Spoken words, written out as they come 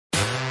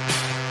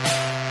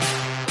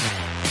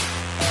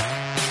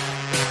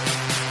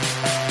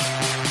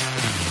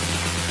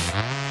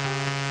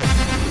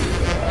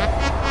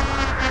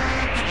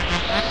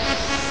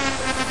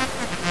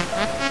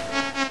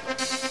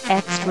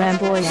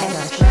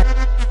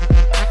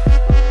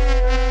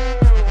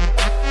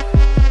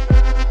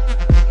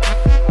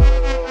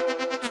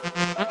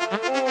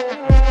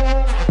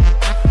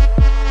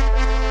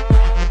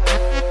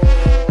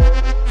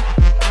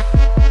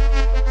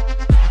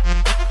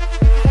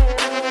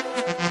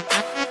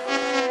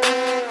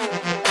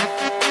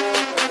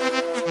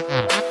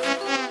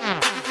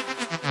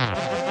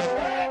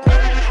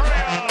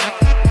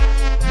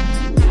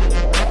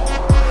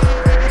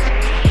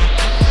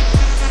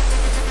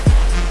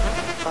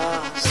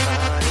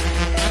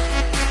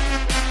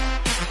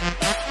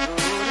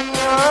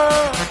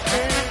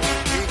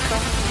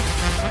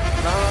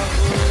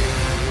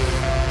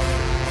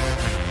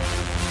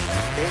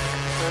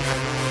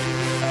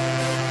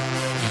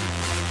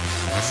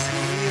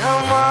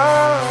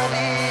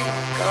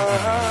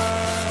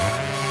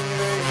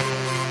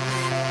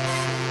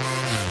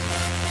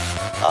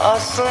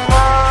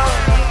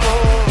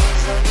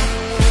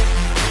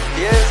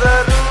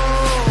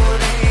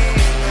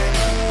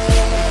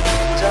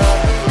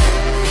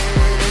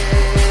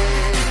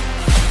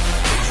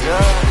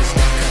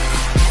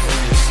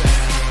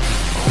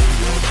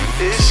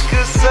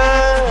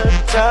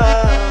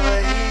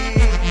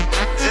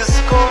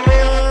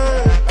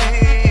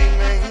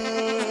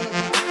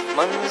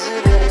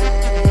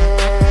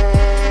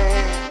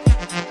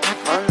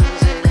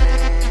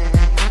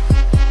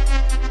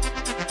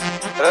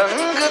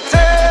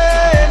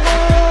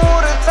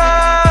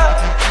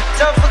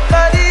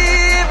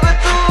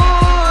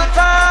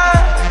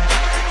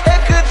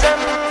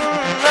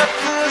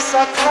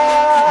था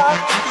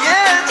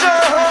ये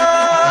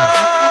जहां,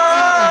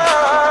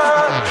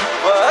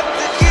 वक्त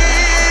की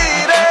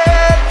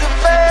रेत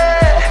पे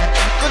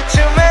कुछ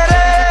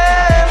मेरे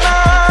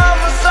नाम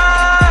सा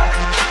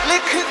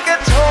लिख के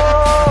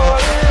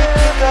छोड़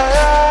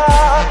गया,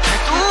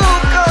 तू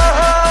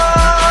कहाँ?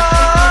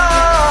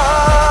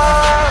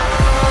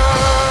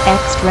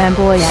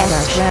 Extremboy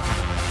Adharsh.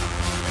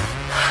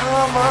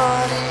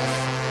 हमारी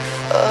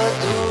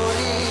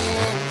अधूरी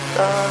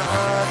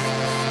कहानी,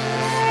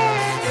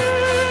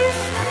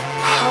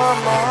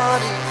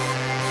 हमारी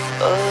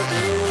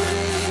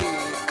अधूरी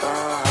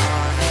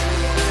कहानी,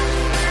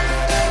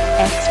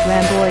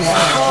 Extremboy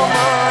Adharsh.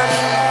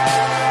 हमारी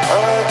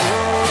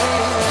अधूरी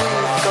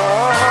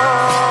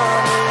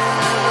कहानी,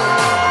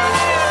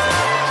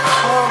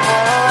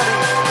 हमारी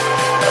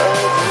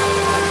अधूरी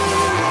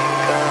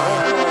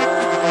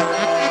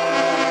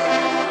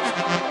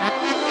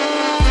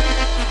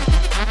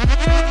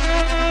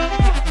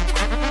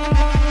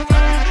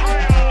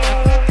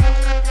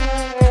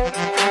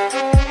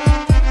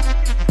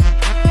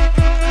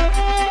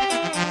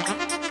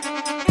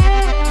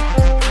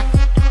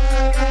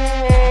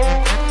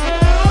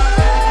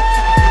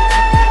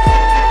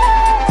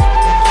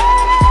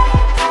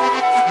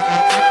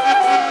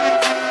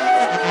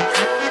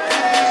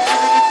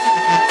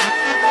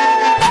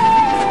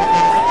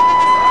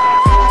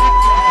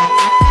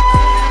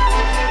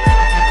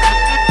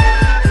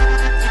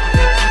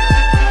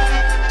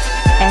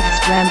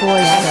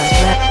Extremboy Adharsh.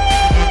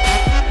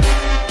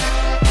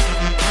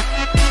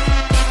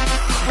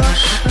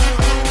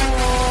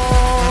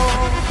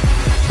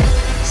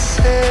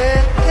 से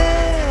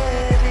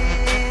तेरी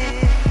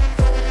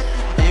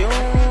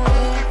यूं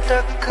ही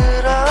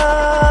टकरा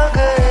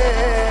गए,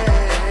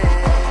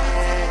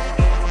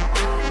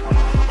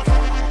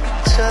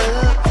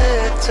 चलते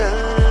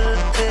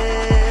चलते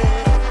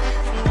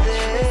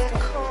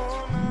देखो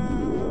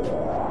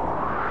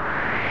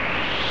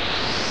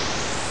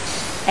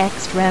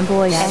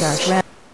Extremboy Adharsh.